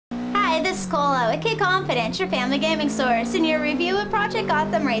Hey, this is Colo at Kid Confidence, your family gaming source, and your review of Project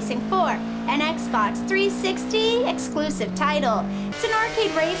Gotham Racing 4, an Xbox 360 exclusive title. It's an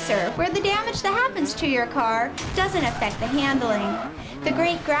arcade racer where the damage that happens to your car doesn't affect the handling. The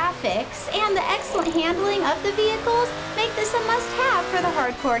great graphics and the excellent handling of the vehicles make this a must-have for the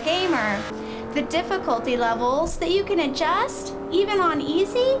hardcore gamer. The difficulty levels that you can adjust, even on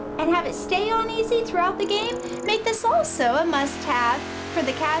easy, and have it stay on easy throughout the game, make this also a must-have for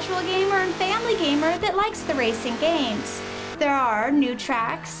the casual gamer and family gamer that likes the racing games. There are new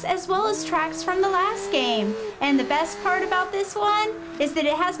tracks as well as tracks from the last game, and the best part about this one is that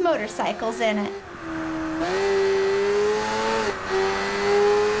it has motorcycles in it.